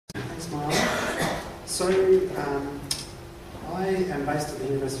I am based at the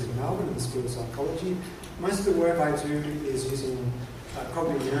University of Melbourne in the School of Psychology. Most of the work I do is using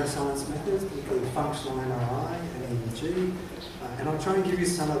cognitive neuroscience methods, particularly functional MRI and EEG, and I'll try and give you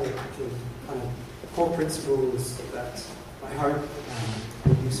some of the kind of core principles that I hope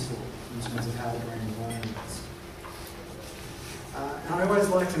are useful in terms of how the brain learns. And I always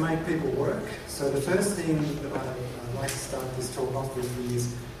like to make people work, so the first thing that I'd like to start this talk off with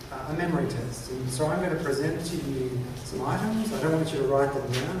is a memory test. And so I'm going to present to you some items. I don't want you to write them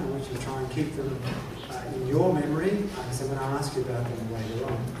down, I want you to try and keep them in your memory, because I'm going to ask you about them later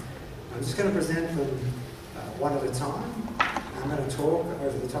on. I'm just going to present them one at a time. I'm going to talk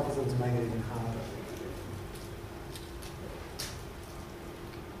over the top of them to make it even harder.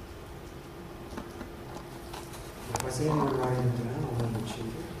 If I see anyone writing them down, I'll let you choose it.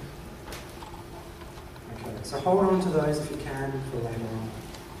 Okay, so hold on to those if you can for later on.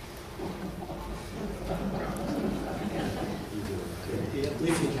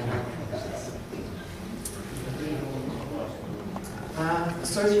 If you can.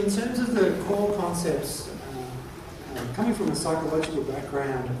 So in terms of the core concepts, coming from a psychological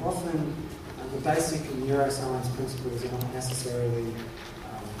background, often the basic neuroscience principles are not necessarily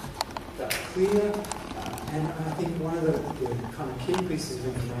that clear. And I think one of the kind of key pieces of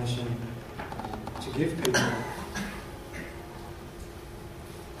information to give people.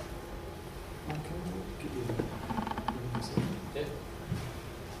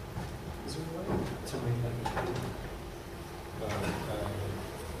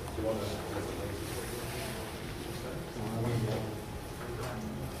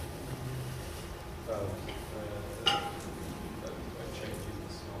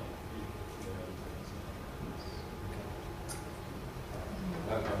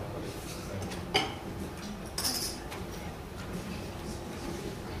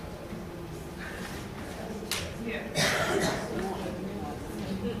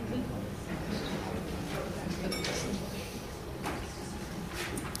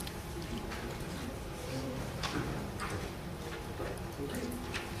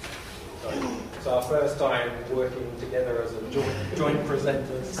 So our first time working together as a joint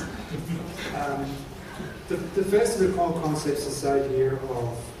presenters. The first of the core concepts is the idea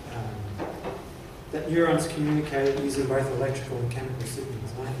of that neurons communicate using both electrical and chemical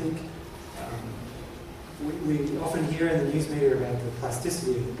signals. And I think we often hear in the news media about the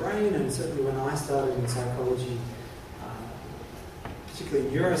plasticity of the brain, and certainly when I started in psychology,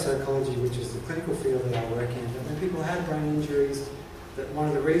 particularly neuropsychology, which is the clinical field that I work in, that when people had brain injuries, that one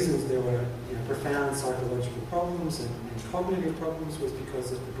of the reasons there were profound psychological problems and cognitive problems was because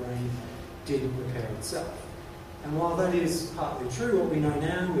that the brain didn't repair itself. And while that is partly true, what we know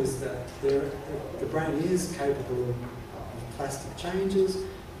now is that the brain is capable of plastic changes,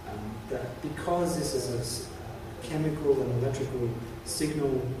 that because this is a chemical and electrical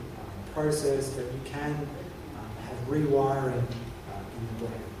signal process, that you can have rewiring in the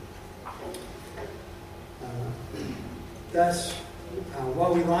brain.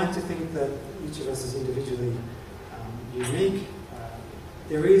 While we like to think that each of us is individually unique,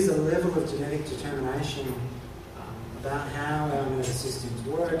 there is a level of genetic determination about how our nervous systems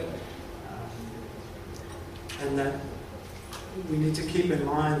work, and that we need to keep in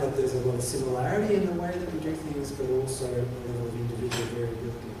mind that there's a lot of similarity in the way that we do things, but also a level of individual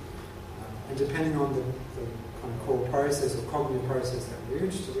variability. And depending on the kind of core process or cognitive process that we're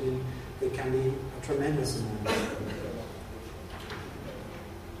interested in, there can be a tremendous amount of variability.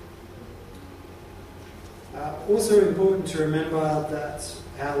 Also important to remember that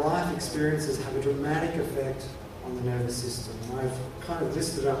our life experiences have a dramatic effect on the nervous system. And I've kind of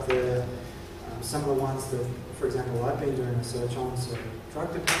listed up there some of the ones that, for example, I've been doing research on, so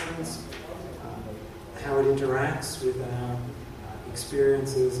drug dependence, how it interacts with our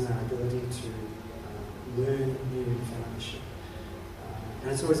experiences and our ability to learn new information.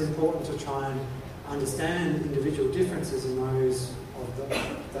 And it's always important to try and understand individual differences in those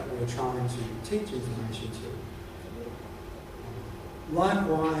that we're trying to teach information to.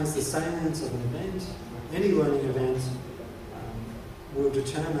 Likewise, the salience of an event, any learning event, will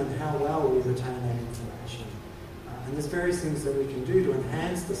determine how well we retain that information. And there's various things that we can do to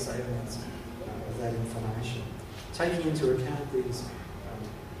enhance the salience of that information, taking into account these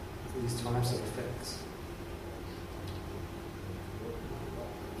types of effects.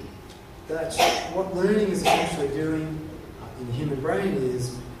 That's what learning is essentially doing in the human brain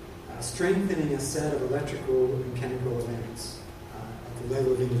is strengthening a set of electrical and chemical events at the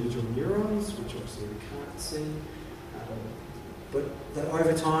level of individual neurons, which obviously we can't see, but that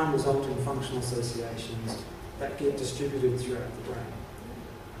over time result in functional associations that get distributed throughout the brain.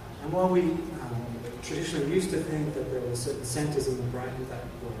 And while we traditionally used to think that there were certain centres in the brain that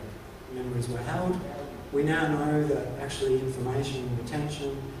memories were held. We now know that actually information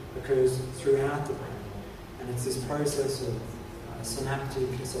retention occurs throughout the brain. And it's this process of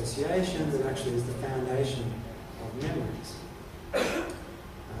synaptic association that actually is the foundation of memories.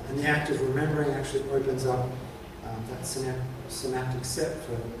 And the act of remembering actually opens up that synaptic set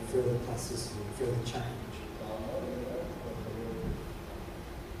for further plasticity, further change.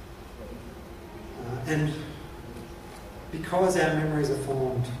 And because our memories are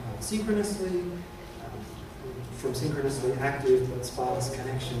formed synchronously, from synchronously active but sparse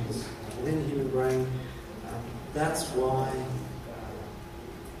connections within the human brain, that's why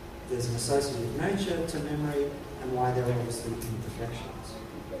there's an associative nature to memory and why there are obviously imperfections.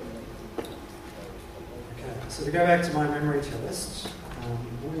 Okay, so to go back to my memory test,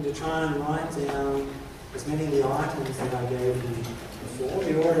 I'm going to try and write down as many of the items that I gave you before.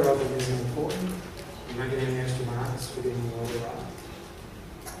 The order of them isn't important. You don't get any extra marks for getting the order right.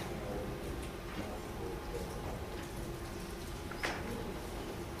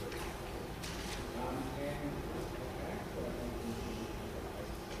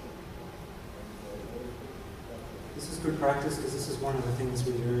 This is good practice because this is one of the things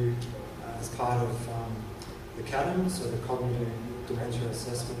we do as part of the CADM, so the Cognitive Dementia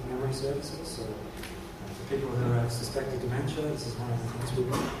Assessment Memory Services. So for people who have suspected dementia, this is one of the things we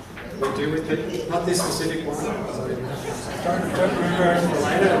do with people. Not this specific one, so don't remember it for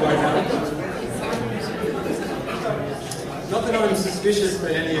later, it won't happen. Not that I'm suspicious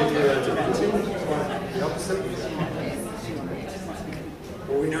that any of you are demented, quite the opposite.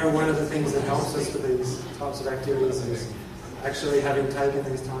 But we know one of the things that helps us with these types of activities is actually having taken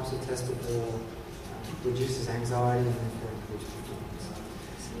these types of tests before reduces anxiety and therefore improves performance.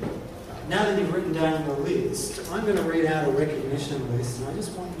 Now that you've written down your list, I'm going to read out a recognition list, and I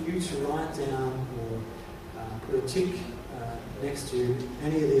just want you to write down or put a tick next to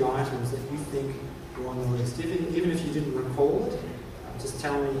any of the items that you think are on the list. Even if you didn't recall it, just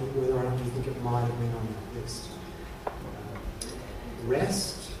tell me whether or not you think it might have been on that list.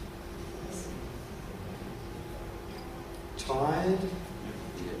 Rest, tired,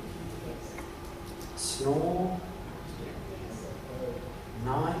 snore,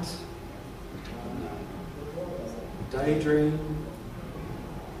 night, daydream,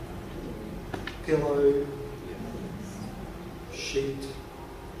 pillow, sheet,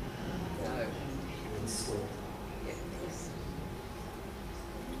 and sleep.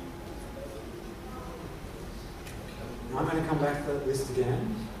 I'm going to come back to that list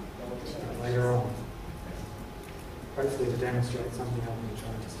again later on, hopefully to demonstrate something I've been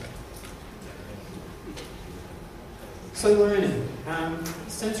trying to say. So learning.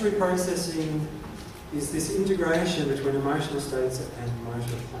 Sensory processing is this integration between emotional states and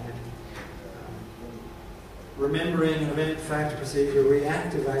emotional planning. Remembering an event, fact, or procedure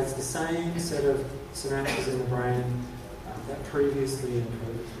reactivates the same set of synapses in the brain that previously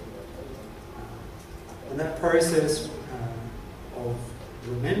improved. And that process of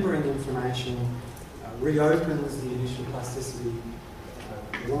remembering information reopens the initial plasticity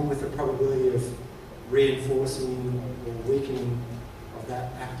along with the probability of reinforcing or weakening of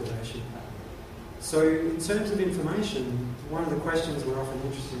that activation pattern. So in terms of information, one of the questions we're often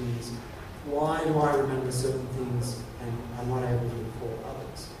interested in is, why do I remember certain things and I'm not able to recall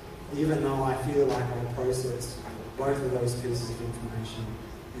others? Even though I feel like I processed both of those pieces of information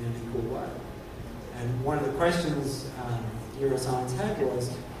in an equal way. And one of the questions neuroscience had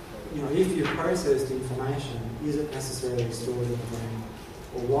was, if you processed information, is it necessarily stored in the brain,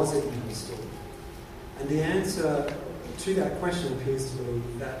 or was it never stored? And the answer to that question appears to be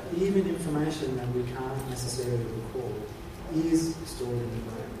that even information that we can't necessarily recall is stored in the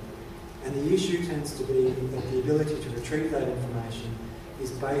brain. And the issue tends to be that the ability to retrieve that information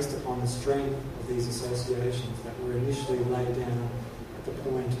is based upon the strength of these associations that were initially laid down at the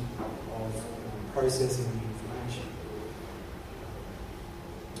point of processing the information.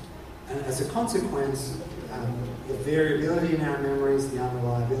 And as a consequence, the variability in our memories, the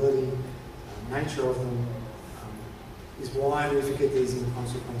unreliability, nature of them, is why we forget these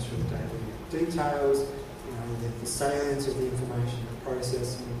inconsequential daily details, the salience of the information, the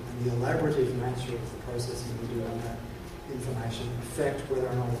processing, and the elaborative nature of the processing we do on that information affect whether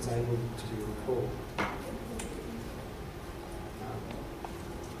or not it's able to be recalled.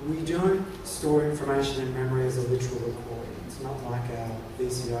 We don't store information in memory as a literal recording. It's not like our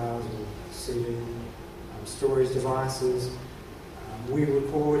VCRs or CD storage devices. We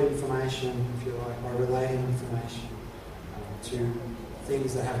record information, if you like, by relating information to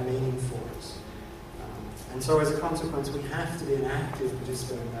things that have meaning for us. And so as a consequence, we have to be an active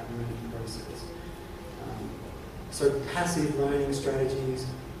participant in that learning process. So passive learning strategies,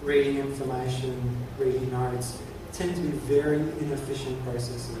 reading information, reading notes, tend to be very inefficient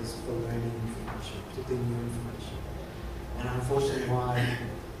processes for learning information, particularly new information. And unfortunately why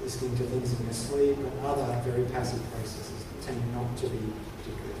listening to things in your sleep and other very passive processes tend not to be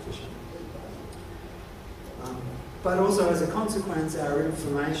particularly efficient. But also as a consequence, our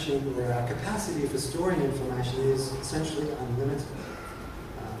information or our capacity for storing information is essentially unlimited.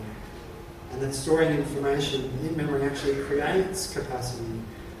 And that storing information in memory actually creates capacity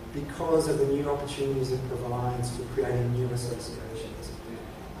because of the new opportunities it provides for creating new associations.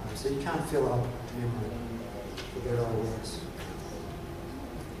 So you can't fill up memory, for better or worse.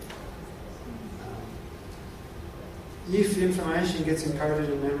 If information gets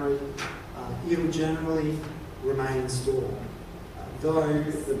encoded in memory, it'll generally remain stored, though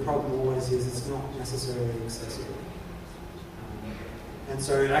the problem always is it's not necessarily accessible. And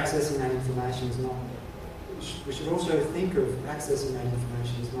so accessing that information is not, we should also think of accessing that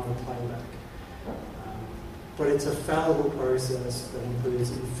information as not a playback. But it's a fallible process that includes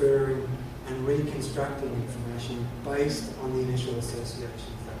inferring and reconstructing information based on the initial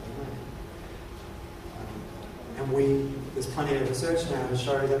associations that we made. And there's plenty of research now to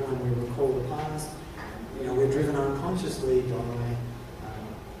show that when we recall the past, we're driven unconsciously by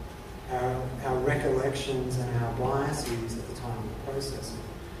our recollections and our biases at the time of the processing.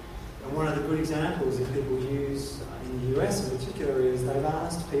 And one of the good examples that people use in the US in particular is they've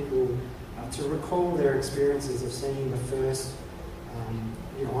asked people to recall their experiences of seeing the first,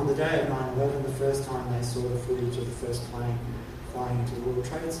 on the day of 9/11, the first time they saw the footage of the first plane flying into the World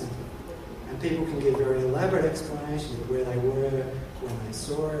Trade Center. And people can give very elaborate explanations of where they were when they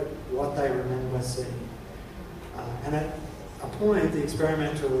saw it, what they remember seeing. And at a point, the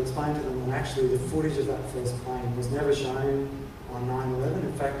experimenter will explain to them that actually the footage of that first plane was never shown on 9/11.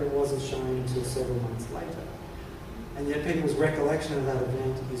 In fact, it wasn't shown until several months later. And yet people's recollection of that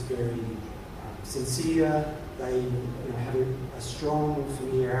event is very sincere. They have a strong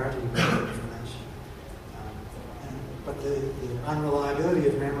familiarity with that information. But the unreliability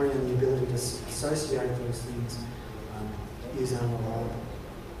of memory and the ability to associate those things is unreliable.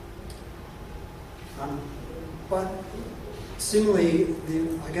 But similarly,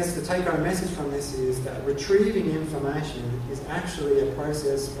 I guess the take-home message from this is that retrieving information is actually a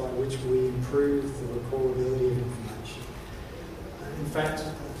process by which we improve the recallability of information. In fact,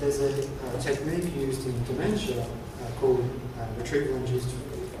 there's a technique used in dementia called retrieval-induced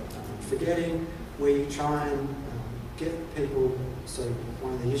forgetting. We try and get people, so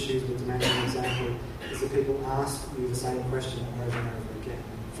one of the issues with dementia, for example, is that people ask you the same question over and over again.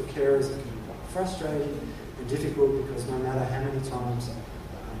 For carers, it can be quite frustrating and difficult because no matter how many times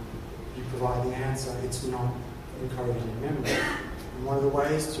you provide the answer, it's not encoded in memory. And one of the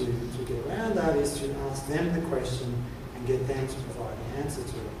ways to get around that is to ask them the question and get them to provide the answer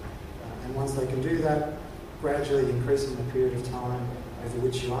to it. And once they can do that, gradually increasing the period of time over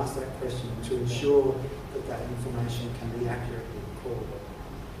which you ask that question to ensure that that information can be accurately recalled.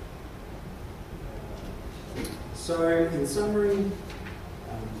 So, in summary,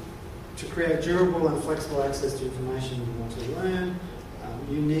 to create durable and flexible access to information you want to learn,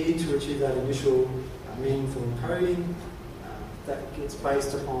 you need to achieve that initial meaningful encoding that gets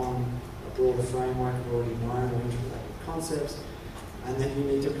based upon a broader framework of already known or interrelated concepts, and then you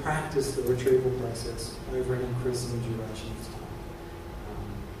need to practice the retrieval process over an increasing duration of time,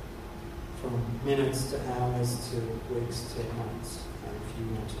 from minutes to hours to weeks to months, if you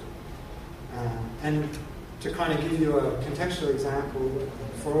want to. And to kind of give you a contextual example,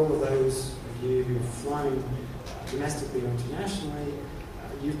 for all of those of you who've flown domestically or internationally,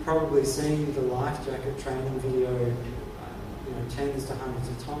 you've probably seen the life jacket training video tens to hundreds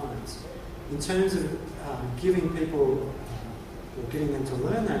of times. In terms of giving people, or getting them to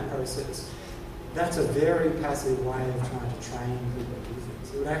learn that process, that's a very passive way of trying to train people to do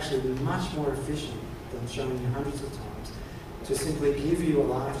things. It would actually be much more efficient than showing you hundreds of times to simply give you a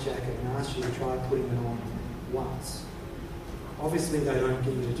life jacket and ask you to try putting it on once. Obviously they don't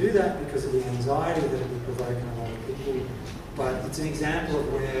get you to do that because of the anxiety that it would provoke in a lot of people, but it's an example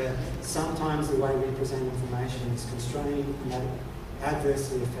of where sometimes the way we present information is constrained and that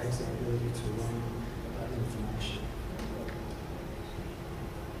adversely affects our ability to learn information.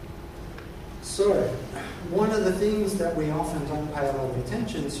 So, one of the things that we often don't pay a lot of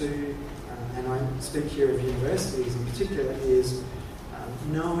attention to, and I speak here of universities in particular, is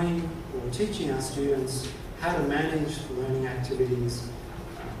knowing or teaching our students how to manage learning activities,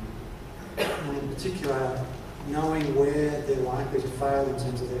 and in particular, knowing where they're likely to fail in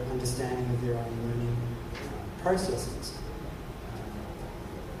terms of their understanding of their own learning processes.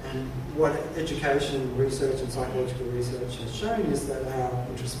 And what education research and psychological research has shown is that our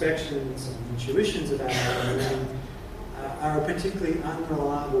introspections and intuitions about our learning are a particularly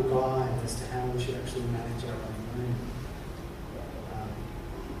unreliable guide as to how we should actually manage our own learning.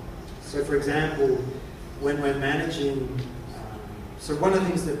 So for example, when we're managing, so one of the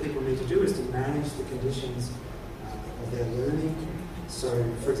things that people need to do is to manage the conditions of their learning. So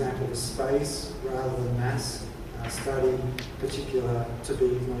for example, the space rather than mass study particular to be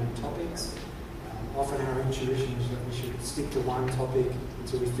learned topics. Often our intuition is that we should stick to one topic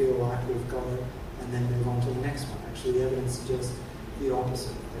until we feel like we've got it and then move on to the next one. Actually, the evidence suggests the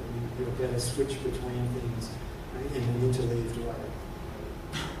opposite, that you're better switch between things in an interleaved way.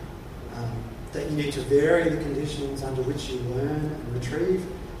 That you need to vary the conditions under which you learn and retrieve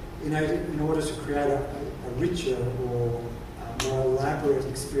in order to create a richer or more elaborate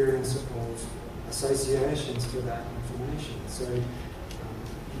experience of associations for that information. So you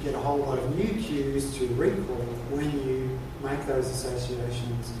get a whole lot of new cues to recall when you make those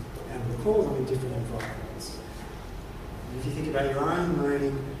associations and recall them in different environments. And if you think about your own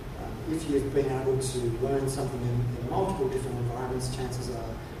learning, if you've been able to learn something in multiple different environments, chances are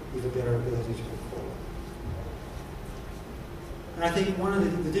you have a better ability to recall it. And I think one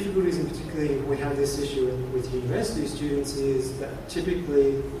of the difficulties, in particularly we have this issue with university students, is that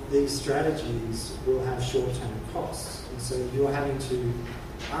typically these strategies will have short-term costs. And so you're having to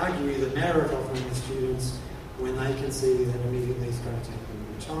argue the merit of them with students when they can see that immediately it's going to take them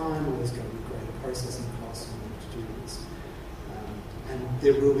more time, or there's going to be greater processing costs in order to do this. And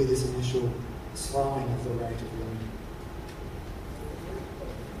there will be this initial slowing of the rate of learning.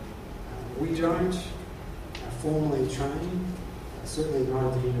 We don't formally train, certainly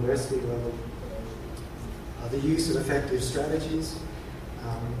not at the university level, the use of effective strategies.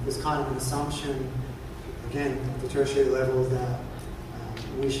 There's kind of an assumption, again, at the tertiary level, that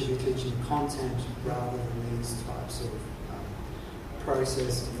we should be teaching content rather than these types of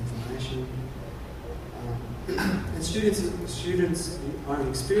processed information. And students' own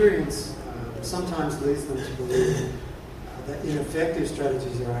experience sometimes leads them to believe that ineffective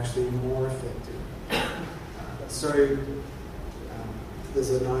strategies are actually more effective. So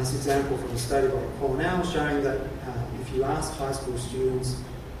there's a nice example from a study by Cornell showing that if you ask high school students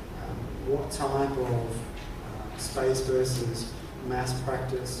what type of space versus mass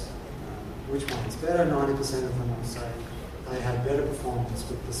practice, which one is better, 90% of them will say they had better performance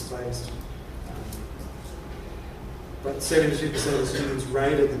with the spaced. But 72% of students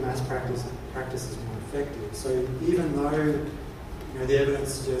rated the mass practice as more effective. So even though the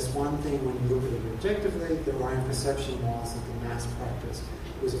evidence suggests one thing when you look at it objectively, their own perception was that the mass practice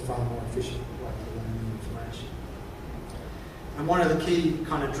was a far more efficient way of learning information. And one of the key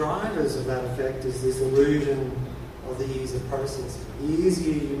kind of drivers of that effect is this illusion of the ease of processing. The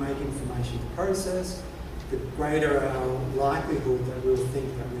easier you make information to process, the greater our likelihood that we'll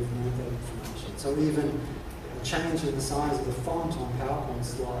think that we've learned that information. So even a change in the size of the font on PowerPoint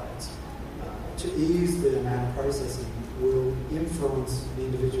slides to ease the amount of processing will influence the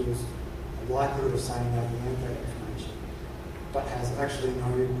individual's likelihood of saying they've learned that information, but has actually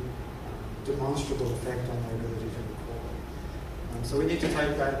no demonstrable effect on their ability to recall it. So we need to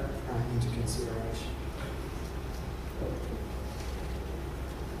take that into consideration.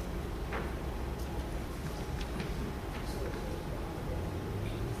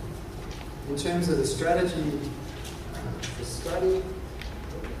 In terms of the strategy for study,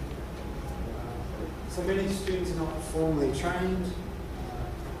 so many students are not formally trained.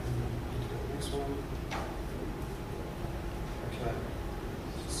 Next one. Okay.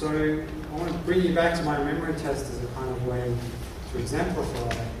 So I want to bring you back to my memory test as a kind of way to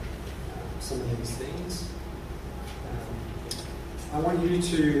exemplify some of these things. I want you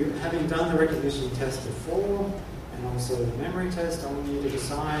to, having done the recognition test before, and also the memory test, I want you to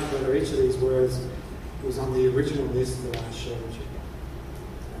decide whether each of these words was on the original list that I showed you.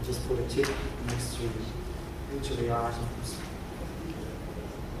 And just put a tick next to each of the items.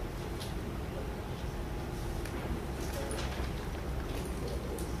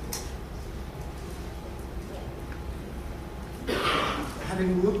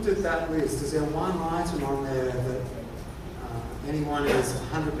 Having looked at that list, is there one item on there that anyone is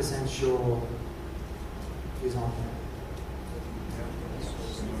 100% sure is on there?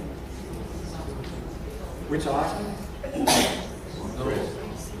 Which item?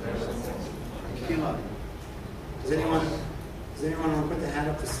 Does anyone want to put their hand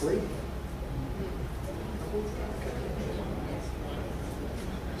up to sleep?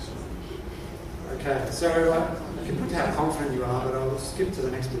 Okay, so you can put how confident you are, but I'll skip to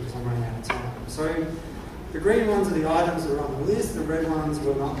the next bit because I'm running out of time. So The green ones are the items that are on the list, the red ones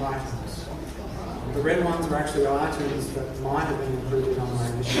were not items. The red ones were actually items that might have been included on my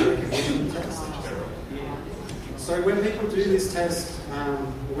initial recognition test. So when people do this test,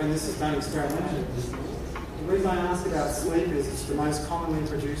 when this is done experimentally, the reason I ask about sleep is it's the most commonly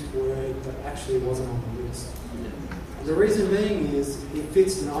produced word that actually wasn't on the list. The reason being is it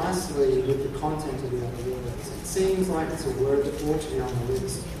fits nicely with the content of the other words. It seems like it's a word that ought to be on the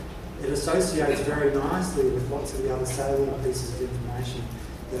list. It associates very nicely with lots of the other salient pieces of information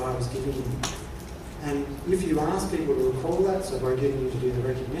that I was giving you. And if you ask people to recall that, so by getting you to do the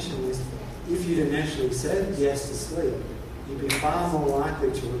recognition list, if you'd initially said yes to sleep, you'd be far more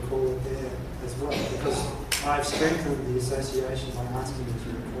likely to recall it there as well, because I've strengthened the association by asking you to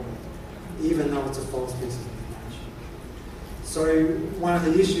recall it, even though it's a false piece of information. So one of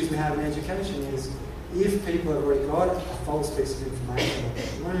the issues we have in education is if people have already got a false piece of information that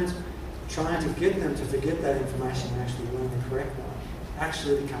they've learned, trying to get them to forget that information and actually learn the correct one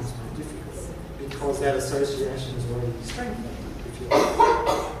actually becomes more difficult because that association is already strengthened, if you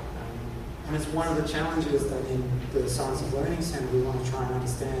like. And it's one of the challenges that in the Science of Learning Centre we want to try and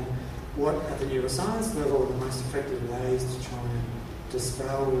understand what at the neuroscience level are the most effective ways to try and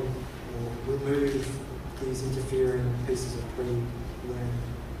dispel or remove these interfering pieces of pre-learning.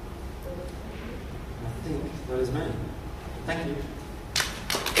 I think that is me. Thank you.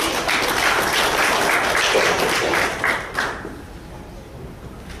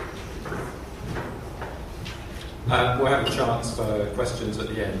 We'll have a chance for questions at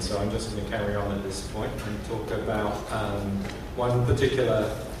the end, so I'm just going to carry on at this point and talk about one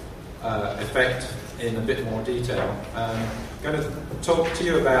particular effect in a bit more detail. I'm going to talk to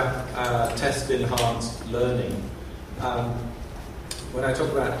you about test-enhanced learning. When I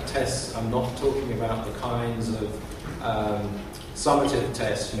talk about tests, I'm not talking about the kinds of summative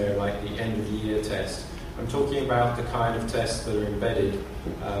tests, like the end-of-the-year test. I'm talking about the kind of tests that are embedded,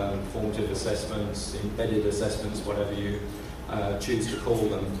 formative assessments, embedded assessments, whatever you choose to call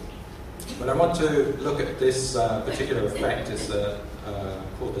them. But I want to look at this particular effect, it's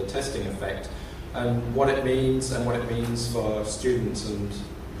called the testing effect, and what it means for students and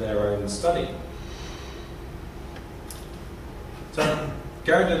their own study. So I'm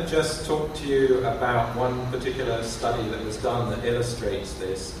going to just talk to you about one particular study that was done that illustrates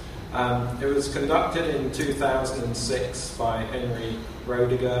this. It was conducted in 2006 by Henry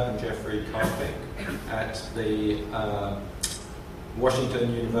Roediger and Jeffrey Karpik at the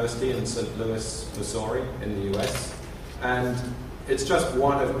Washington University in St. Louis, Missouri in the US. And it's just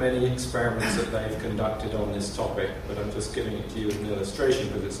one of many experiments that they've conducted on this topic, but I'm just giving it to you as an illustration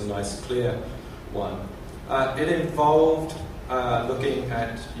because it's a nice, clear one. It involved looking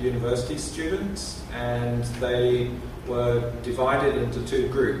at university students, and they were divided into two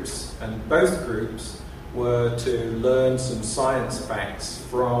groups, and both groups were to learn some science facts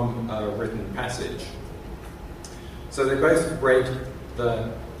from a written passage. So they both read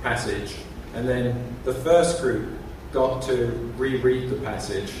the passage, and then the first group got to reread the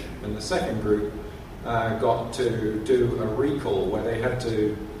passage, and the second group got to do a recall where they had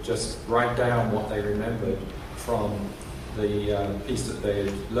to just write down what they remembered from the piece that they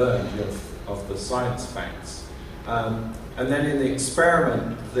had learned of the science facts. And then in the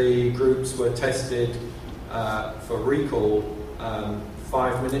experiment, the groups were tested for recall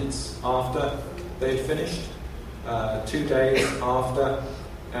 5 minutes after they'd finished, 2 days after,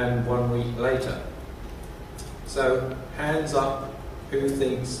 and 1 week later. So hands up who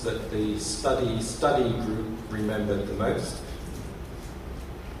thinks that the study group remembered the most.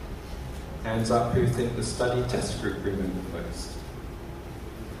 Hands up who think the study test group remembered the most.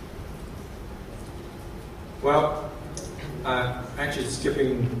 Well, actually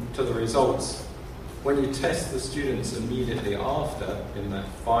skipping to the results, when you test the students immediately after in that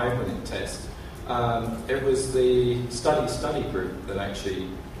 5-minute test, it was the study group that actually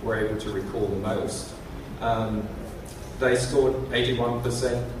were able to recall the most. They scored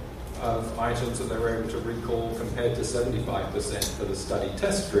 81% of items that they were able to recall compared to 75% for the study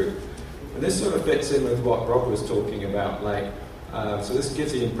test group. And this sort of fits in with what Rob was talking about, so this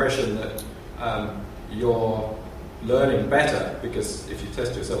gives the impression that you're learning better, because if you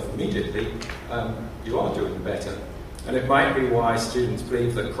test yourself immediately, you are doing better. And it might be why students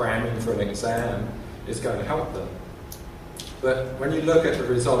believe that cramming for an exam is going to help them. But when you look at the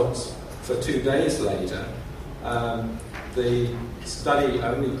results for 2 days later, the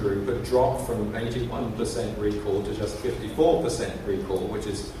study-only group had dropped from 81% recall to just 54% recall, which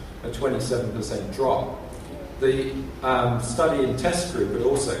is a 27% drop. The study and test group had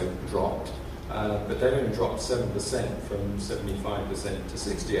also dropped, but they only dropped 7% from 75% to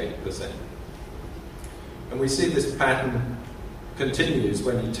 68%. And we see this pattern continues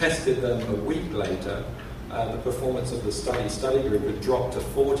when you tested them a week later. The performance of the study group had dropped to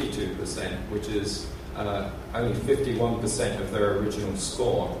 42%, which is only 51% of their original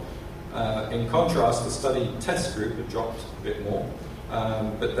score. In contrast, the study test group had dropped a bit more,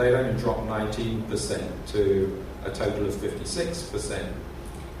 but they only dropped 19% to a total of 56%,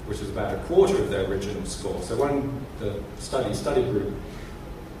 which is about a quarter of their original score. So when the study group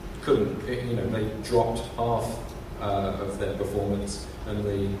couldn't, they dropped half of their performance, and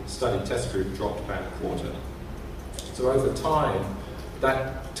the study test group dropped about a quarter. So over time,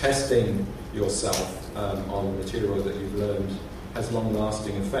 that testing yourself on the material that you've learned has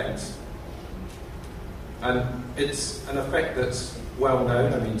long-lasting effects. And it's an effect that's well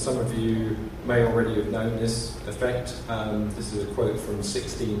known. I mean, some of you may already have known this effect. This is a quote from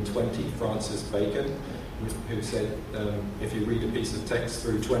 1620, Francis Bacon, who said, if you read a piece of text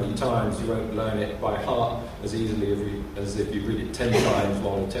through 20 times, you won't learn it by heart as easily as if you read it 10 times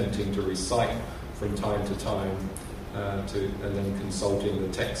while attempting to recite from time to time, and then consulting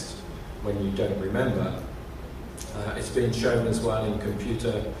the text when you don't remember. It's been shown as well in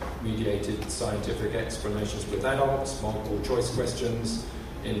computer-mediated scientific explanations with adults, multiple choice questions,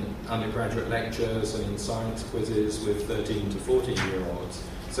 in undergraduate lectures and in science quizzes with 13 to 14-year-olds.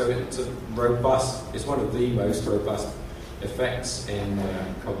 So it's one of the most robust effects in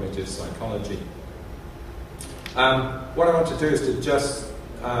cognitive psychology. What I want to do is to just,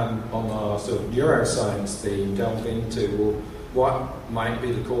 on our sort of neuroscience theme, delve into what might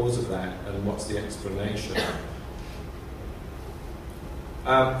be the cause of that and what's the explanation.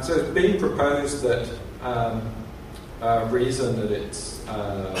 So it's been proposed that a reason that it's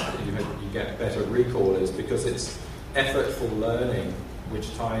you get better recall is because it's effortful learning,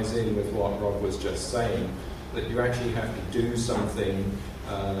 which ties in with what Rob was just saying, that you actually have to do something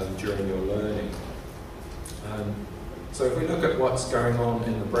during your learning. So if we look at what's going on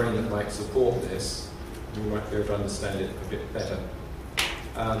in the brain that might support this, we might be able to understand it a bit better.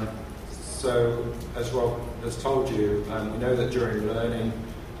 So, as Rob has told you, you know that during learning,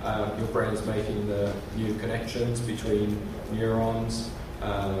 your brain is making the new connections between neurons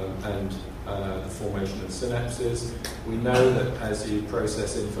and the formation of synapses. We know that as you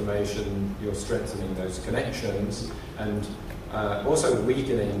process information, you're strengthening those connections and also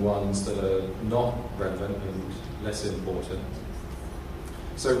weakening ones that are not relevant and less important.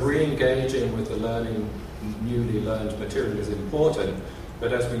 So re-engaging with the newly learned material is important,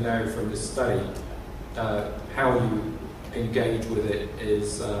 but as we know from this study, how you engage with it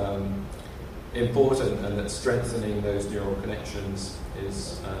is important, and that strengthening those neural connections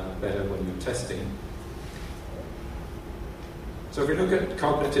is better when you're testing. So if we look at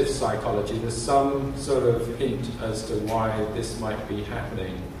cognitive psychology, there's some sort of hint as to why this might be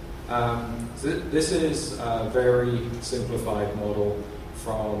happening. This is a very simplified model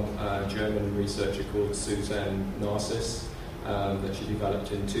from a German researcher called Susanne Narcis that she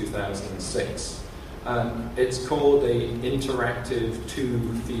developed in 2006. It's called the Interactive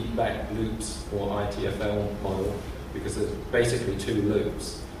Two Feedback Loops, or ITFL model, because there's basically two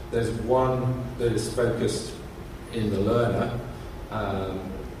loops. There's one that is focused in the learner,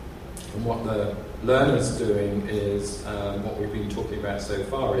 and what the learner's doing is, what we've been talking about so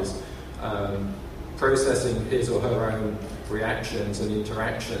far is processing his or her own reactions and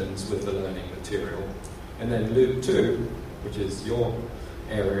interactions with the learning material. And then loop two, which is your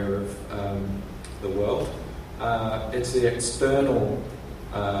area of the world, it's the external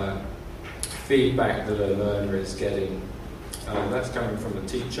feedback that a learner is getting. That's coming from a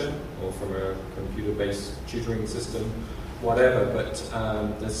teacher or from a computer-based tutoring system, whatever,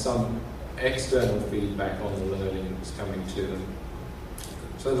 but there's some external feedback on the learning that's coming to them.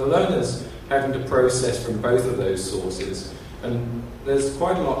 So the learner's having to process from both of those sources, and there's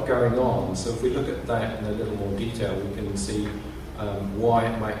quite a lot going on. So if we look at that in a little more detail, we can see why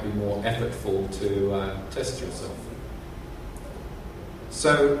it might be more effortful to test yourself.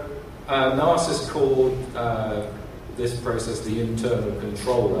 So Narcis called this process the internal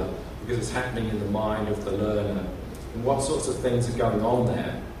controller, because it's happening in the mind of the learner. And what sorts of things are going on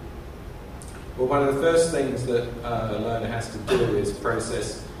there? Well, one of the first things that a learner has to do is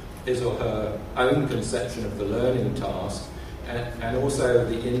process his or her own conception of the learning task, and also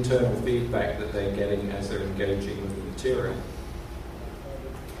the internal feedback that they're getting as they're engaging with the material.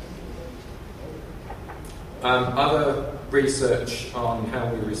 Other research on how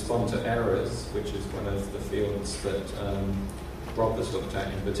we respond to errors, which is one of the fields that Rob has looked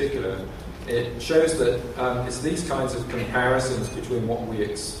at in particular, it shows that it's these kinds of comparisons between what we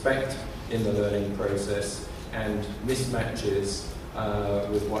expect in the learning process and mismatches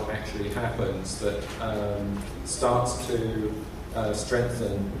with what actually happens that starts to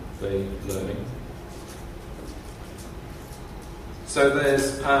strengthen the learning. So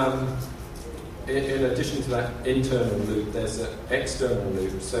there's, in addition to that internal loop, there's an external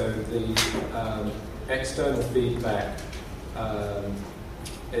loop. So the external feedback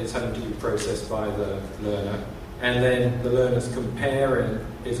is having to be processed by the learner, and then the learner's comparing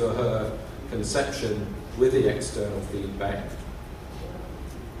his or her conception with the external feedback.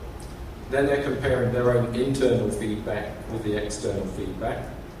 Then they're comparing their own internal feedback with the external feedback.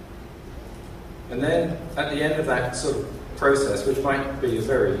 And then at the end of that sort of process, which might be a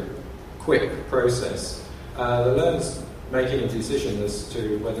very quick process, the learner's making a decision as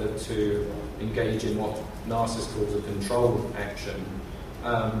to whether to engage in what Narcissus calls a control action.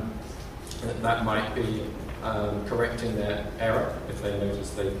 That might be correcting their error if they notice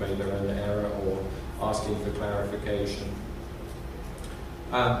they've made their own error, or asking for clarification.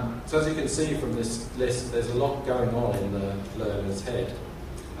 So as you can see from this list, there's a lot going on in the learner's head.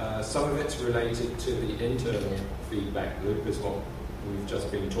 Some of it's related to the internal feedback loop, is what we've just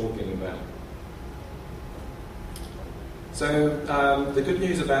been talking about. So the good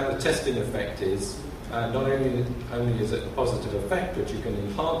news about the testing effect is not only is it a positive effect, but you can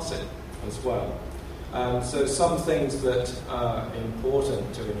enhance it as well. So some things that are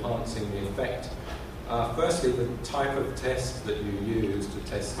important to enhancing the effect. Firstly, the type of test that you use to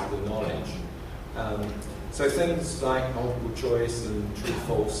test the knowledge. So things like multiple choice and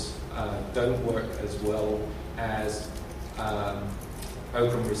true-false don't work as well as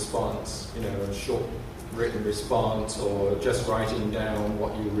open response, a short written response, or just writing down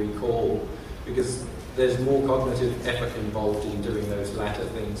what you recall, because there's more cognitive effort involved in doing those latter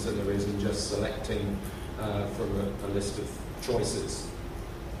things than there is in just selecting from a list of choices.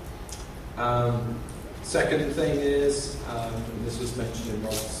 Second thing is, and this was mentioned in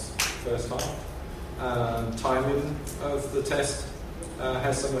Rob's first half, timing of the test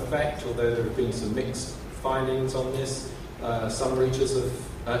has some effect, although there have been some mixed findings on this. Some researchers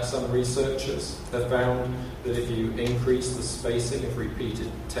have found that if you increase the spacing of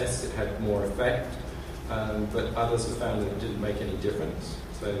repeated tests, it had more effect, but others have found that it didn't make any difference,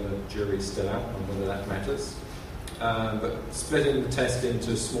 so the jury's still out on whether that matters. But splitting the test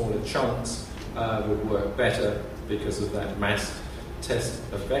into smaller chunks would work better because of that massed test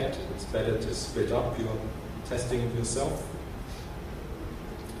effect. It's better to split up your testing of yourself.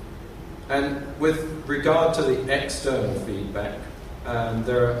 And with regard to the external feedback,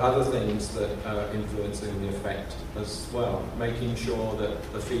 there are other things that are influencing the effect as well. Making sure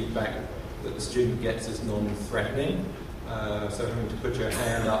that the feedback that the student gets is non-threatening. So having to put your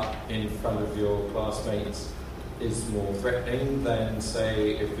hand up in front of your classmates is more threatening than,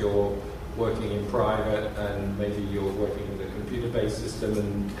 say, if you're working in private and maybe you're working with a computer-based system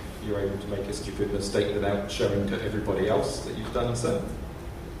and you're able to make a stupid mistake without showing to everybody else that you've done so.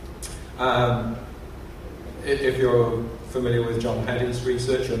 If you're familiar with John Hattie's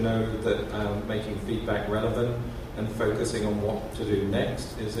research, you'll know that making feedback relevant and focusing on what to do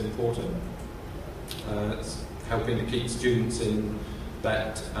next is important. It's helping to keep students in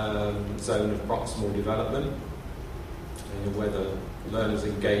that zone of proximal development, whether learners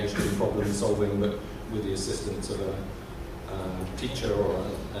engaged in problem solving but with the assistance of a teacher or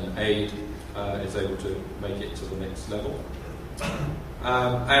an aide is able to make it to the next level.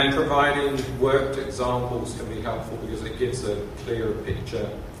 And providing worked examples can be helpful because it gives a clearer picture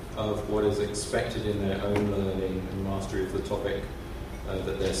of what is expected in their own learning and mastery of the topic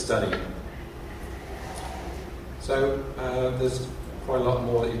that they're studying. So there's quite a lot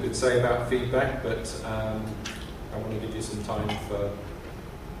more that you could say about feedback, but I want to give you some time for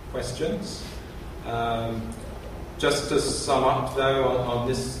questions. Just to sum up, though, on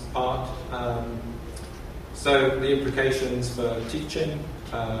this part, so the implications for teaching,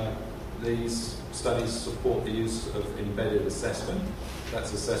 these studies support the use of embedded assessment.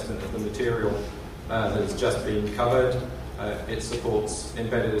 That's assessment of the material that has just been covered. It supports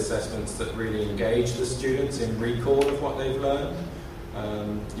embedded assessments that really engage the students in recall of what they've learned,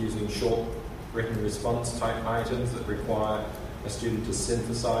 using short written response type items that require a student to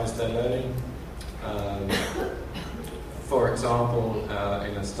synthesize their learning. For example,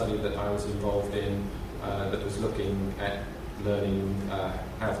 in a study that I was involved in that was looking at learning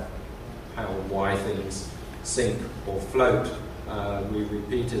how and why things sink or float, we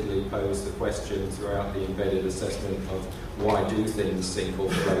repeatedly posed the question throughout the embedded assessment of why do things sink or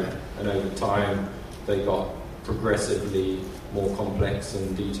float, and over time they got progressively more complex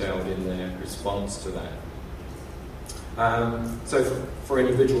and detailed in their response to that. So for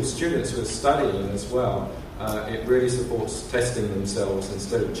individual students who are studying as well, it really supports testing themselves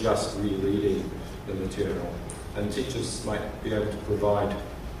instead of just rereading the material. And teachers might be able to provide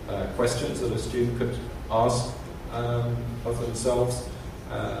questions that a student could ask of themselves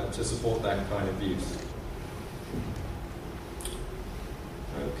to support that kind of use.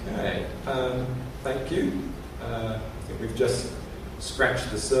 Okay, thank you. I think we've just scratched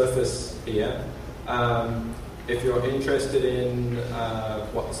the surface here. If you're interested in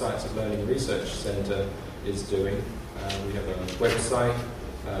what the Science of Learning Research Centre is doing, we have a website,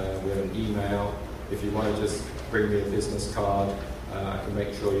 we have an email. If you want to just bring me a business card, I can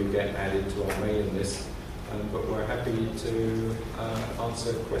make sure you get added to our mailing list. But we're happy to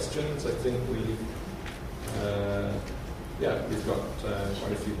answer questions. I think we've got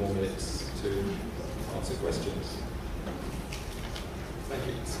quite a few more minutes to answer questions. Thank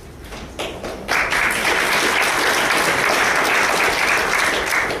you.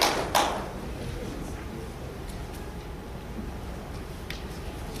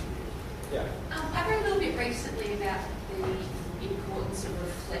 Yeah. I read a little bit recently about the importance of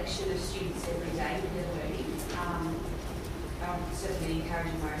reflection of students every day in their learning. I'm certainly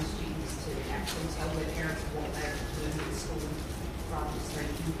encouraging my own students to actually tell their parents what they've learned at school rather than just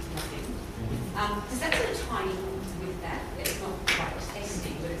reading nothing. Does that sort of tie in with that? It's not like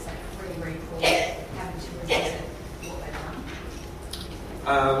testing, but it's like pre-recall, having to revisit what they've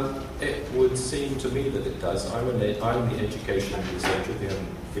done? It would seem to me that it does. I'm the education researcher, if you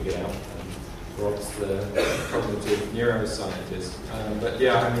haven't figured out. Rob's the cognitive neuroscientist. But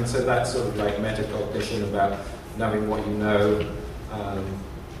yeah, I mean, so that's sort of like metacognition about knowing what you know.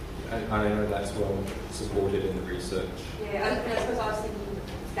 I know that's well supported in the research. Yeah, I suppose I was thinking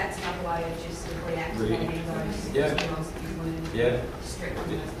that's another way of just sort of reactivating those skills that you learn straight from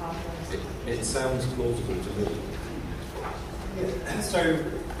those pathways. It sounds plausible to me. Yeah. So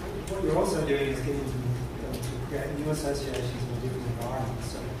what you're also doing is getting them to create new associations in different environments.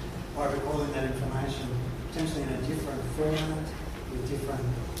 So by recalling that information potentially in a different format with different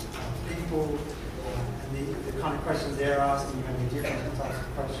people, and the kind of questions they're asking are going to be different types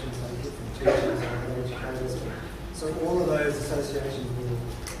of questions, like different teachers or other educators. So all of those associations will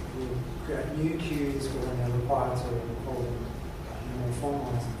create new cues for when they're required to recall them in a more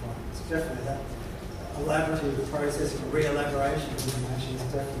formalised environment. So definitely that elaborative processing, re-elaboration of information is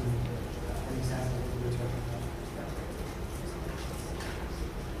definitely an example of what we're talking about.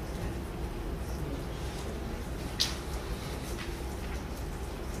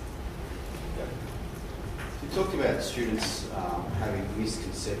 You talked about students having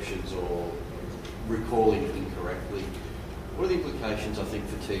misconceptions or recalling incorrectly. What are the implications, I think,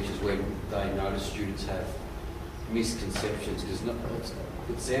 for teachers when they notice students have misconceptions? Because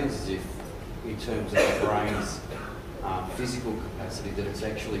it sounds as if, in terms of the brain's physical capacity, that it's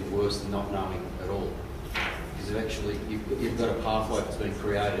actually worse than not knowing at all. Because actually, you've got a pathway that's been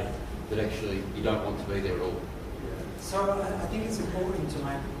created that actually you don't want to be there at all. So I think it's important to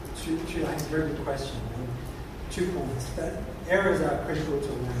make two that's a very good question. 2 points. That errors are critical to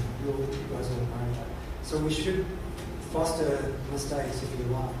learning. You guys all know that. So we should foster mistakes, if you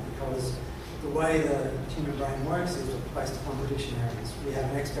like, because the way the human brain works is based upon prediction errors. We have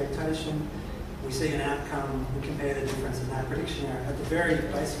an expectation, we see an outcome, we compare the difference in that prediction error. At the very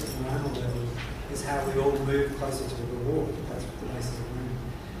basic neuronal level is how we all move closer to the reward. That's the basis of learning.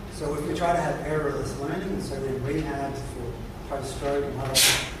 So if we try to have errorless learning, and so then rehab for post-stroke and other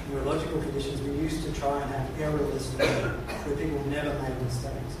neurological conditions, we used to try and have errorless learning where people never made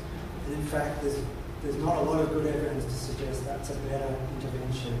mistakes. And in fact, there's not a lot of good evidence to suggest that's a better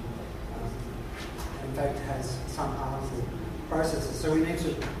intervention. In fact, it has some harmful processes. So we need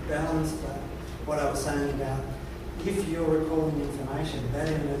to balance that. What I was saying about if you're recalling information, that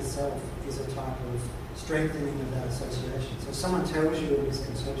in itself is a type of strengthening of that association. So if someone tells you a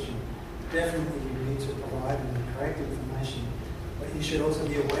misconception, definitely you need to provide them the correct information, but you should also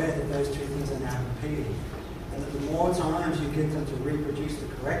be aware that those two things are now competing. And that the more times you get them to reproduce the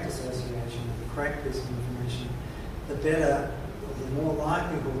correct association, the correct piece of information, the better, or the more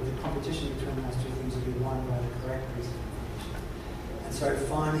likelihood the competition between those two things will be won by the correct piece of information. And so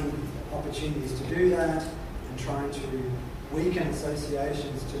finding opportunities to do that and trying to weaken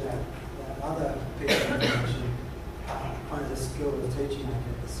associations to that other piece of information are kind of the skill of teaching,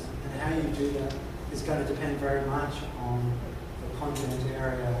 I guess. And how you do that is going to depend very much on the content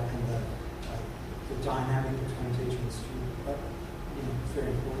area and the dynamic between teacher and student. But, it's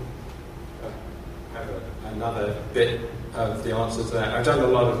very important. I have another bit of the answer to that. I've done a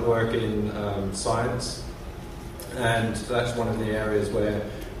lot of work in science, and that's one of the areas where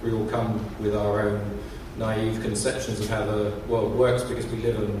we all come with our own naive conceptions of how the world works, because we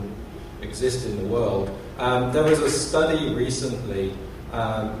live exist in the world. There was a study recently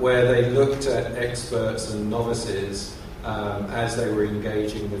where they looked at experts and novices as they were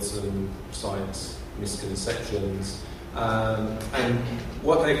engaging with some science misconceptions. And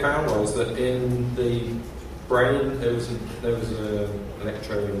what they found was that in the brain, there was an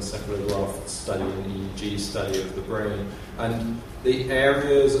electroencephalograph study, an EEG study of the brain, and the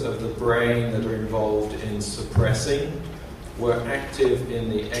areas of the brain that are involved in suppressing were active in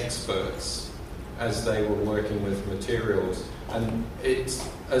the experts as they were working with materials. And it's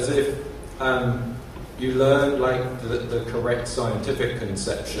as if you learn like the correct scientific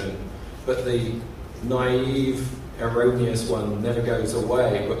conception, but the naive, erroneous one never goes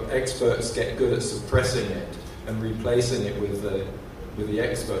away, but experts get good at suppressing it and replacing it with the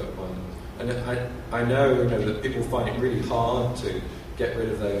expert one. And I know that people find it really hard to get rid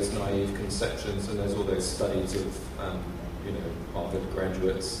of those naive conceptions, and there's all those studies of Harvard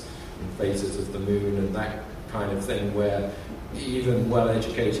graduates and phases of the moon and that kind of thing, where even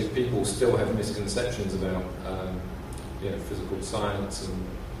well-educated people still have misconceptions about physical science, and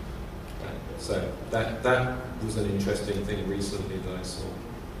so that was an interesting thing recently that I saw.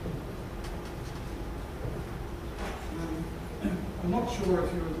 I'm not sure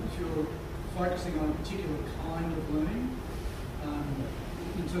if you're focusing on a particular kind of learning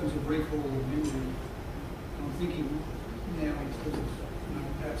in terms of recall or memory. I'm thinking now in terms of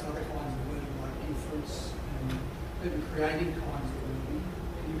perhaps other kinds of learning like inference and even creative kinds of learning.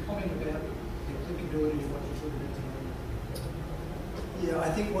 Can you comment about the applicability of what you're talking about today? Yeah,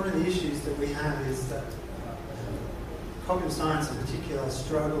 I think one of the issues that we have is that cognitive science in particular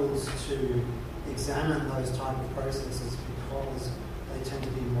struggles to examine those type of processes because they tend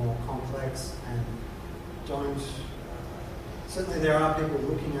to be more complex and don't. Certainly, there are people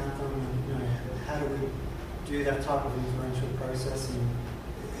looking at them, and how do we do that type of inferential processing?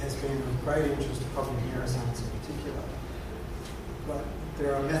 It has been of great interest to cognitive neuroscience in particular. But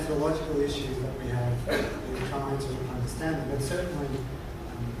there are methodological issues that we have. We're trying to understand them, but certainly,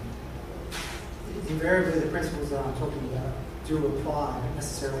 invariably, the principles that I'm talking about do apply, but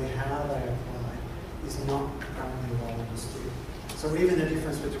necessarily how they apply is not currently well understood. So even the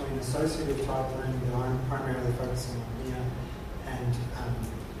difference between associative type learning that I'm primarily focusing on here and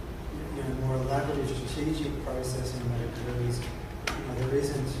more elaborative strategic processing that occurs, there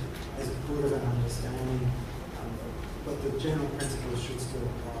isn't as good of an understanding, but the general principles should still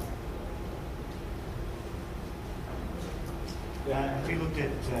apply. Have you looked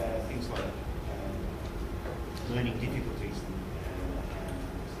at things like learning difficulties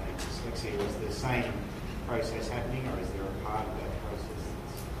and say dyslexia? Is the same process happening, or is there a part of that process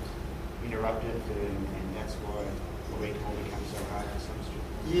that's interrupted and that's why the recall becomes so hard for some students?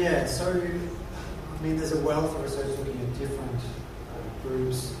 Yeah, so there's a wealth of research looking at different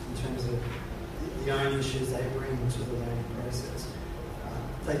groups in terms of the own issues they bring to the learning process.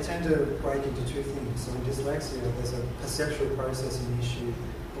 They tend to break into two things. So in dyslexia, there's a perceptual processing issue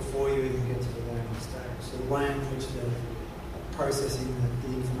before you even get to the learning stage. So the way in which the processing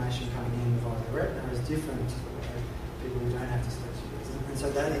the information coming in via the retina is different to the way people who don't have dyslexia use. And so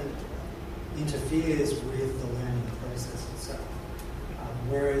that interferes with the learning process itself.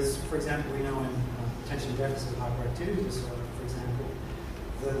 Whereas, for example, we know in attention deficit hyperactivity disorder, for example,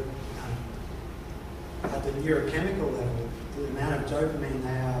 at the neurochemical level, the amount of dopamine they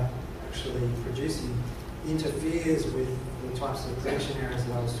are actually producing interferes with the types of attention areas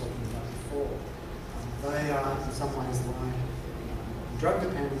that I was talking about before. They are, in some ways, like drug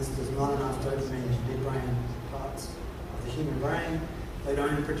dependence. There's not enough dopamine in the midbrain parts of the human brain. They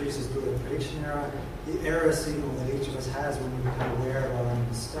don't produce as good a prediction error. The error signal that each of us has when we become aware of our own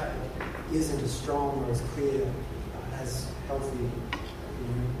mistake isn't as strong or as clear as healthy,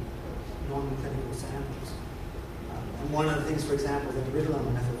 non-clinical samples. And one of the things, for example, that Ritalin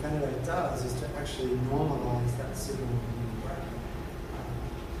and methylphenidate does is to actually normalise that signal in the human brain.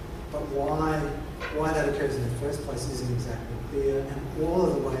 But why that occurs in the first place isn't exactly clear, and all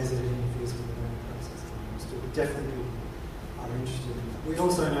of the ways that it interferes with the learning process are understood. Definitely people are interested in that. We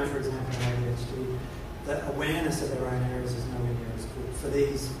also know, for example, in ADHD, that awareness of their own errors is nowhere near as good for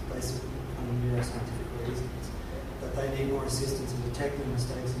these basic neuroscientific reasons, that they need more assistance in detecting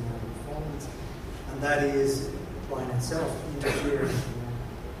mistakes in their own performance, and that is, by in itself, interfering.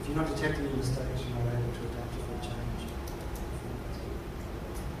 If you're not detecting your mistakes, you're not able to adapt or change.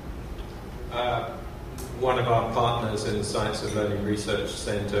 One of our partners in the Science of Learning Research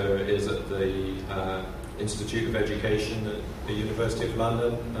Centre is at the Institute of Education at the University of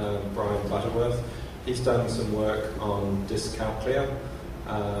London, Brian Butterworth. He's done some work on dyscalculia,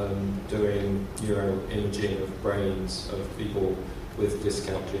 doing neuroimaging of brains of people with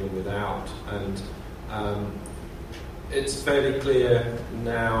dyscalculia and without. And it's fairly clear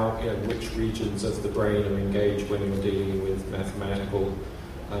now, which regions of the brain are engaged when you're dealing with mathematical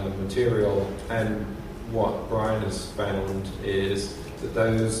material. And what Brian has found is that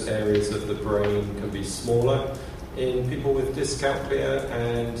those areas of the brain can be smaller in people with dyscalculia,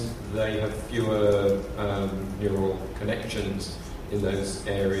 and they have fewer neural connections in those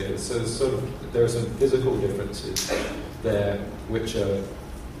areas. So there are some physical differences there which are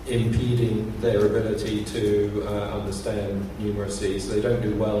impeding their ability to understand numeracy. So they don't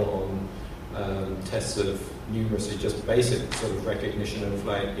do well on tests of numeracy, just basic sort of recognition of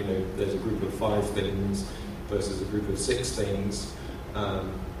there's a group of 5 things versus a group of 6 things.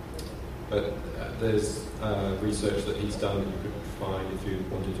 But there's research that he's done that you could find if you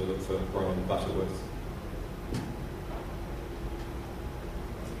wanted to look for Brian Butterworth.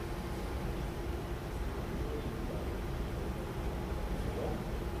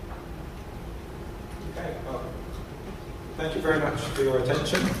 Okay, well, thank you very much for your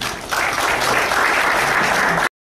attention.